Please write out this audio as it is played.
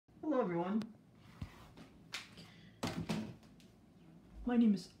everyone. My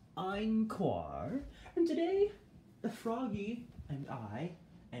name is Einquar, and today the Froggy and I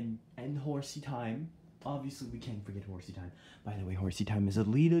and Horsey Time. Obviously, we can't forget Horsey Time. By the way, Horsey Time is a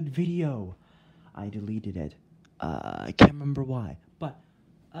deleted video. I deleted it. I can't remember why, but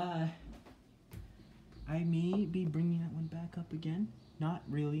I may be bringing that one back up again. Not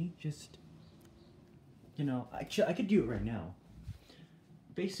really, just, you know, actually, I could do it right now.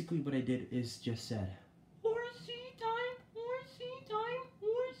 Basically, what I did is just said, Horsey Time, Horsey Time,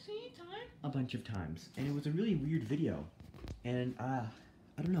 Horsey Time, a bunch of times. And it was a really weird video. And, I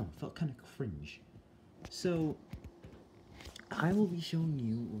don't know, it felt kind of cringe. So, I will be showing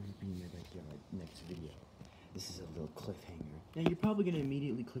you what will be in my backyard next video. This is a little cliffhanger. Now, you're probably going to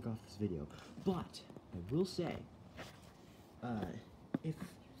immediately click off this video. But, I will say,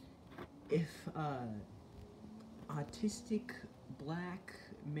 if autistic black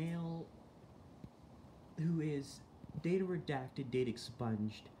male who is data redacted, data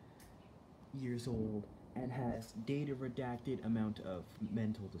expunged, years old, and has data redacted amount of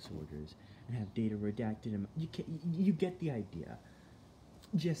mental disorders, and have data redacted you get the idea.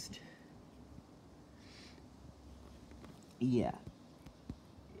 Just, yeah,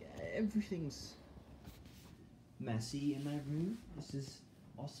 everything's messy in my room. This is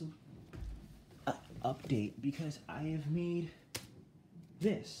also an update because I have made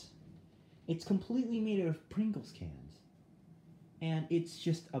this. It's completely made out of Pringles cans. And it's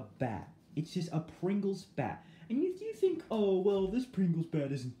just a bat. It's just a Pringles bat. And if you think, oh, well, this Pringles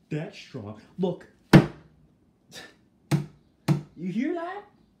bat isn't that strong. Look. You hear that?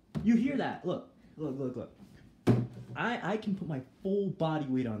 You hear that? Look. Look, look, look. I can put my full body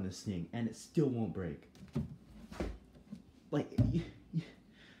weight on this thing and it still won't break. Like,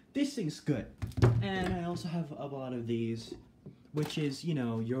 this thing's good. And I also have a lot of these, which is, you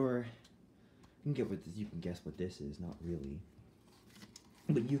know, you can guess what this is, not really.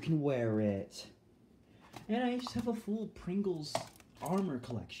 But you can wear it. And I just have a full Pringles armor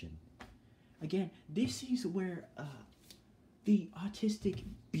collection. Again, this is where the autistic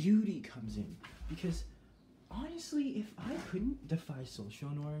beauty comes in. Because, honestly, if I couldn't defy social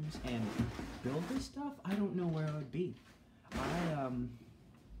norms and build this stuff, I don't know where I would be.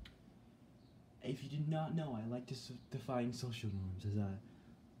 If you did not know, I like defying social norms as a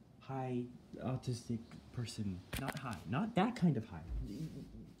high autistic person. Not high, not that kind of high.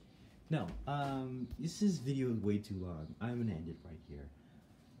 No, this video is way too long. I'm gonna end it right here.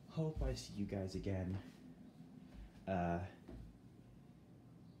 Hope I see you guys again.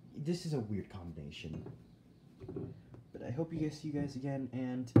 This is a weird combination. But I hope you guys see you guys again,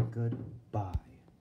 and goodbye.